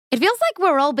It feels like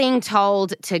we're all being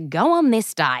told to go on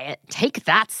this diet, take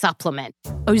that supplement.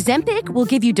 Ozempic will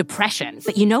give you depression,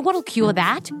 but you know what'll cure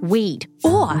that? Weed.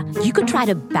 Or you could try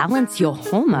to balance your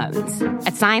hormones.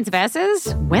 At Science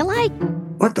Versus, we're like,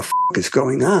 what the is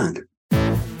going on?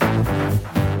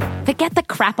 Forget the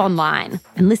crap online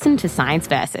and listen to Science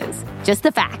Versus. Just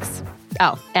the facts.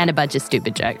 Oh, and a bunch of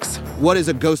stupid jokes. What is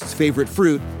a ghost's favorite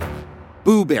fruit?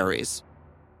 Blueberries.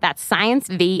 That's Science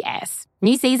VS.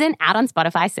 New season out on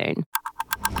Spotify soon.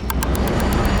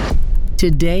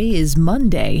 Today is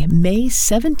Monday, May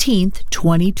 17th,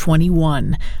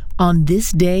 2021. On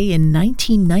this day in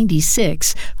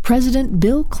 1996, President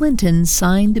Bill Clinton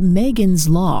signed Megan's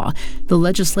Law. The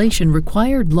legislation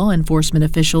required law enforcement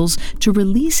officials to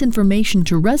release information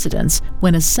to residents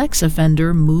when a sex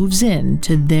offender moves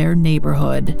into their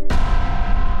neighborhood.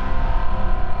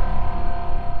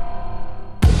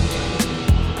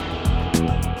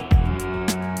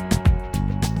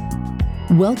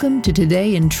 Welcome to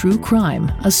Today in True Crime,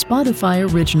 a Spotify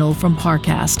original from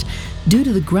Parcast. Due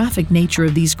to the graphic nature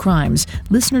of these crimes,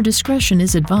 listener discretion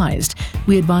is advised.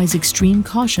 We advise extreme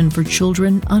caution for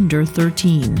children under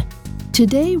 13.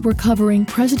 Today, we're covering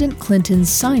President Clinton's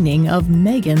signing of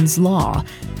Megan's Law.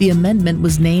 The amendment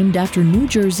was named after New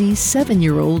Jersey's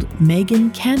 7-year-old Megan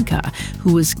Kanka,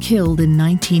 who was killed in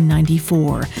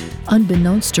 1994.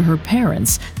 Unbeknownst to her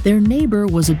parents, their neighbor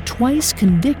was a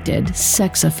twice-convicted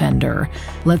sex offender.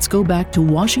 Let's go back to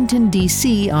Washington,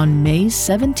 D.C. on May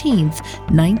 17,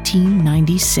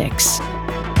 1996.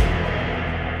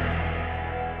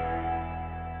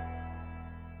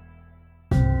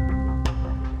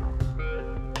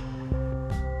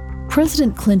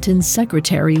 President Clinton's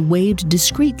secretary waved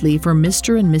discreetly for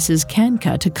Mr. and Mrs.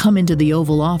 Kanka to come into the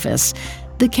Oval Office.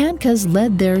 The Kankas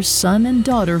led their son and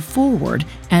daughter forward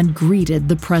and greeted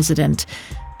the president.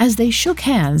 As they shook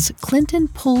hands, Clinton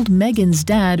pulled Megan's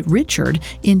dad, Richard,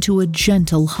 into a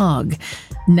gentle hug.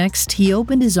 Next, he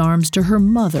opened his arms to her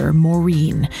mother,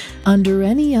 Maureen. Under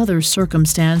any other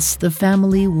circumstance, the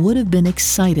family would have been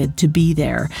excited to be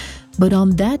there. But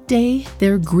on that day,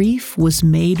 their grief was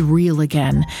made real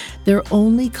again. Their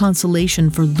only consolation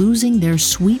for losing their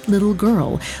sweet little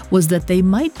girl was that they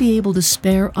might be able to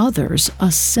spare others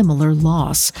a similar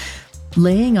loss.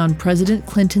 Laying on President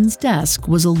Clinton's desk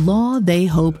was a law they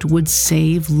hoped would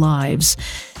save lives.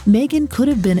 Megan could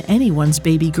have been anyone's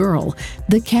baby girl.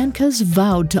 The Kankas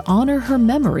vowed to honor her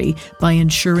memory by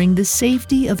ensuring the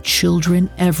safety of children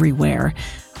everywhere.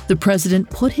 The president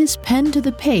put his pen to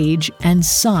the page and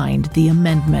signed the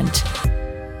amendment.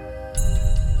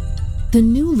 The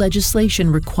new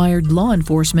legislation required law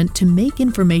enforcement to make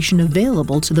information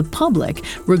available to the public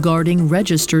regarding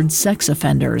registered sex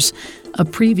offenders. A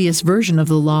previous version of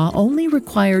the law only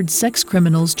required sex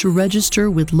criminals to register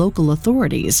with local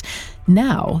authorities.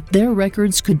 Now, their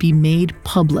records could be made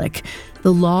public.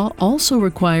 The law also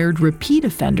required repeat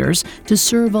offenders to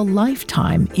serve a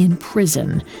lifetime in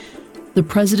prison. The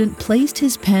president placed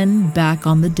his pen back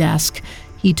on the desk.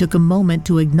 He took a moment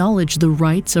to acknowledge the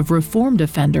rights of reformed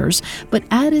offenders, but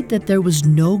added that there was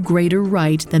no greater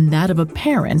right than that of a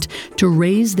parent to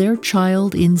raise their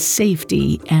child in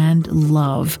safety and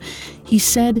love. He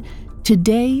said,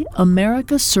 "Today,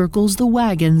 America circles the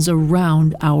wagons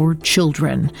around our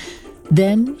children."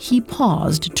 Then he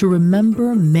paused to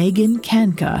remember Megan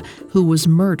Kanka, who was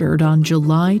murdered on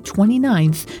July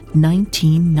 29,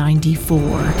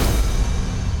 1994.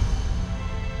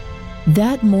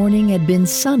 That morning had been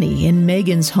sunny in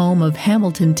Megan's home of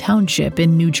Hamilton Township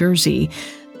in New Jersey.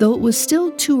 Though it was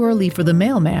still too early for the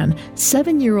mailman,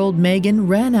 7-year-old Megan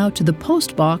ran out to the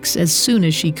post box as soon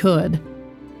as she could.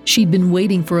 She'd been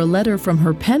waiting for a letter from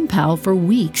her pen pal for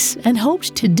weeks and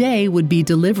hoped today would be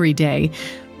delivery day.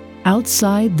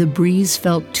 Outside, the breeze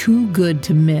felt too good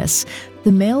to miss.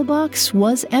 The mailbox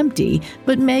was empty,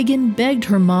 but Megan begged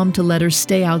her mom to let her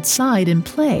stay outside and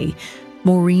play.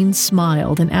 Maureen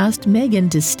smiled and asked Megan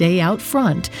to stay out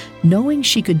front, knowing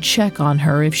she could check on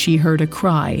her if she heard a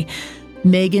cry.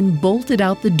 Megan bolted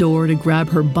out the door to grab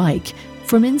her bike.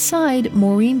 From inside,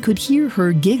 Maureen could hear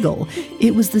her giggle.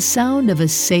 It was the sound of a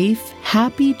safe,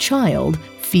 happy child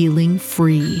feeling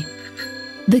free.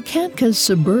 The Kanka's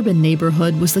suburban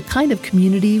neighborhood was the kind of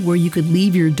community where you could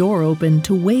leave your door open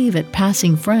to wave at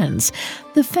passing friends.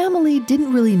 The family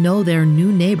didn't really know their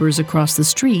new neighbors across the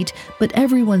street, but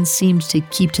everyone seemed to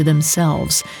keep to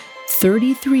themselves.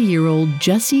 33-year-old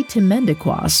Jesse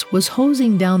Timendekwas was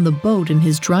hosing down the boat in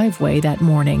his driveway that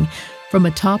morning. From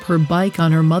atop her bike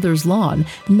on her mother's lawn,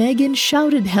 Megan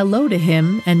shouted hello to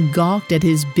him and gawked at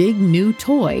his big new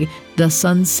toy, the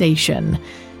Sensation.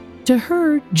 To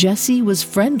her, Jesse was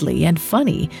friendly and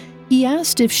funny. He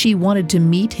asked if she wanted to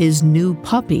meet his new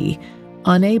puppy.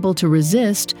 Unable to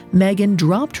resist, Megan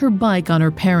dropped her bike on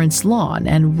her parents' lawn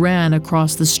and ran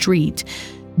across the street.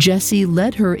 Jesse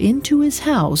led her into his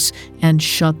house and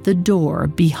shut the door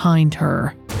behind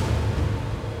her.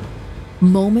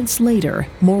 Moments later,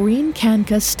 Megan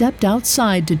Kanka stepped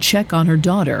outside to check on her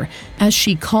daughter. As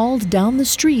she called down the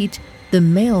street, the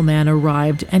mailman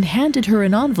arrived and handed her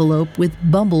an envelope with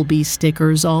bumblebee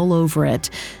stickers all over it.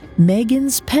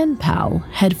 Megan's pen pal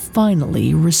had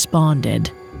finally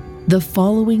responded. The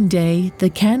following day, the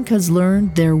Kankas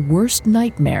learned their worst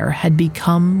nightmare had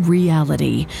become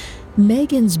reality.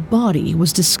 Megan's body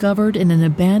was discovered in an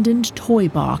abandoned toy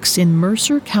box in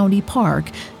Mercer County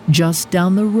Park, just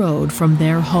down the road from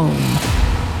their home.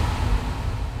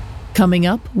 Coming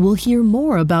up, we'll hear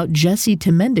more about Jesse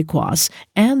Temendekwas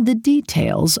and the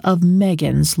details of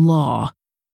Megan's Law.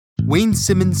 Wayne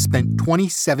Simmons spent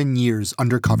 27 years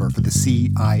undercover for the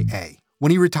CIA.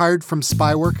 When he retired from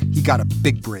spy work, he got a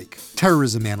big break,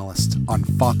 terrorism analyst on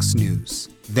Fox News.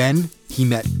 Then he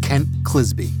met Kent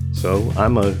Clisby. So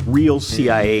I'm a real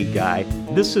CIA guy.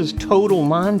 This is total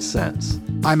nonsense.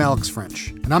 I'm Alex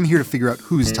French, and I'm here to figure out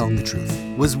who's telling the truth.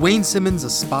 Was Wayne Simmons a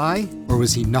spy, or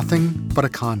was he nothing but a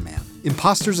con man?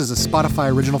 Imposters is a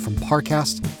Spotify original from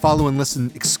Parcast. Follow and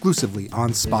listen exclusively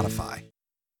on Spotify.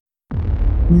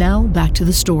 Now back to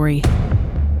the story.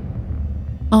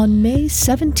 On May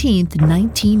 17,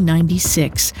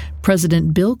 1996,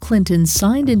 President Bill Clinton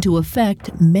signed into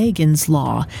effect Megan's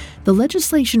Law. The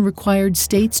legislation required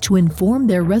states to inform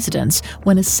their residents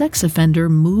when a sex offender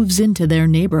moves into their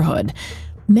neighborhood.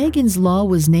 Megan's Law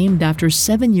was named after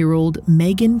 7-year-old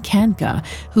Megan Kanka,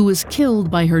 who was killed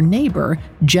by her neighbor,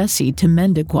 Jesse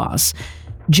Temendekwas.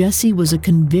 Jesse was a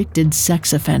convicted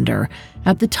sex offender.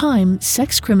 At the time,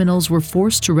 sex criminals were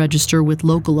forced to register with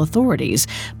local authorities,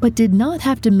 but did not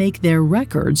have to make their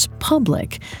records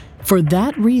public. For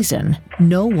that reason,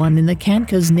 no one in the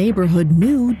Kanka's neighborhood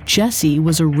knew Jesse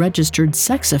was a registered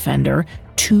sex offender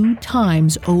 2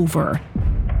 times over.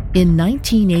 In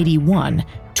 1981,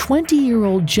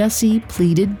 20-year-old Jesse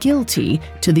pleaded guilty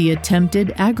to the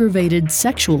attempted aggravated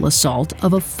sexual assault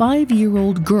of a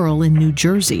 5-year-old girl in New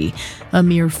Jersey, a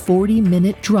mere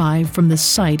 40-minute drive from the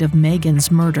site of Megan's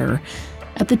murder.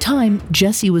 At the time,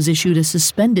 Jesse was issued a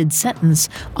suspended sentence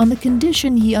on the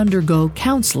condition he undergo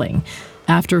counseling.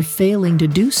 After failing to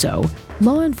do so,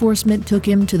 law enforcement took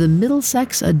him to the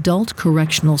Middlesex Adult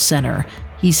Correctional Center.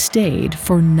 He stayed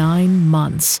for 9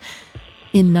 months.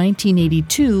 In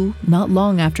 1982, not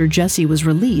long after Jesse was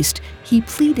released, he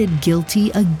pleaded guilty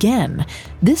again,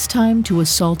 this time to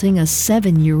assaulting a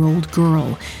 7-year-old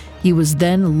girl. He was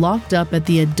then locked up at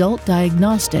the Adult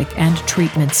Diagnostic and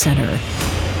Treatment Center.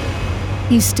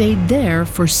 He stayed there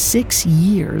for 6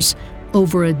 years.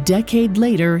 Over a decade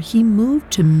later, he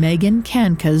moved to Megan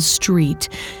Kanka's street.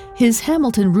 His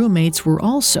Hamilton roommates were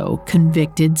also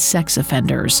convicted sex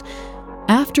offenders.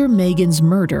 After Megan's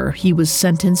murder, he was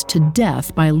sentenced to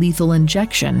death by lethal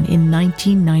injection in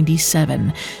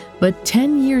 1997. But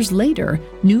 10 years later,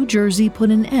 New Jersey put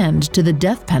an end to the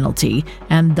death penalty,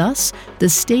 and thus the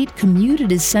state commuted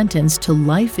his sentence to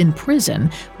life in prison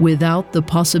without the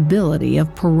possibility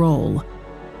of parole.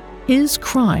 His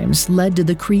crimes led to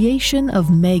the creation of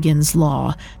Megan's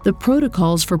Law. The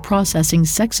protocols for processing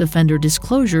sex offender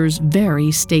disclosures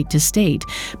vary state to state,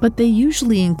 but they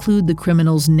usually include the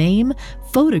criminal's name,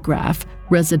 photograph,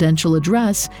 residential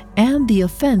address, and the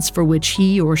offense for which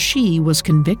he or she was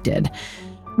convicted.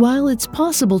 While it's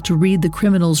possible to read the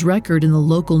criminal's record in the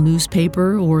local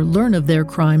newspaper or learn of their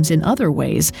crimes in other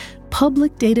ways,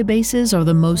 public databases are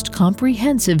the most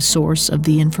comprehensive source of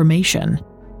the information.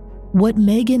 What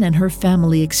Megan and her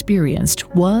family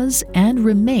experienced was and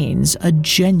remains a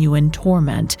genuine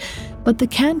torment. But the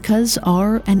Kankas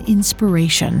are an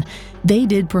inspiration. They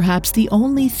did perhaps the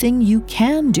only thing you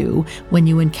can do when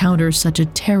you encounter such a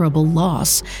terrible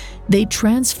loss. They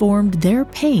transformed their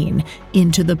pain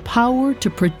into the power to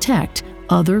protect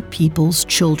other people's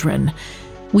children.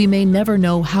 We may never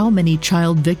know how many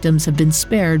child victims have been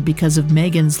spared because of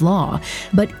Megan's Law,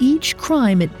 but each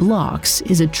crime it blocks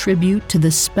is a tribute to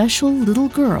the special little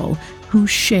girl who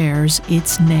shares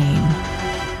its name.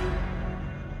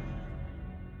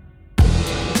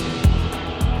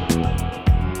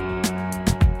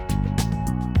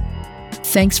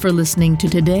 Thanks for listening to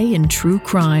Today in True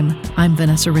Crime. I'm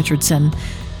Vanessa Richardson.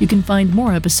 You can find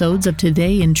more episodes of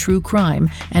Today in True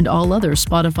Crime and all other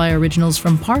Spotify originals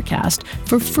from Parcast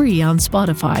for free on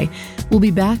Spotify. We'll be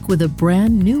back with a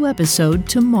brand new episode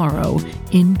tomorrow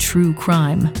in True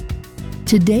Crime.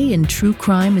 Today in True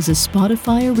Crime is a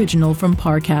Spotify original from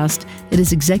Parcast. It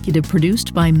is executive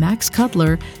produced by Max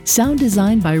Cutler, sound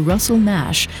designed by Russell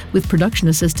Nash, with production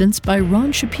assistance by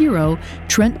Ron Shapiro,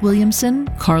 Trent Williamson,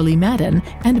 Carly Madden,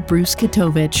 and Bruce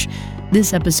Kitovich.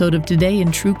 This episode of Today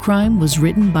in True Crime was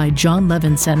written by John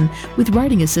Levinson, with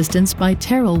writing assistance by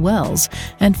Terrell Wells,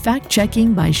 and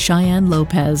fact-checking by Cheyenne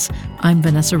Lopez. I'm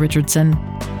Vanessa Richardson.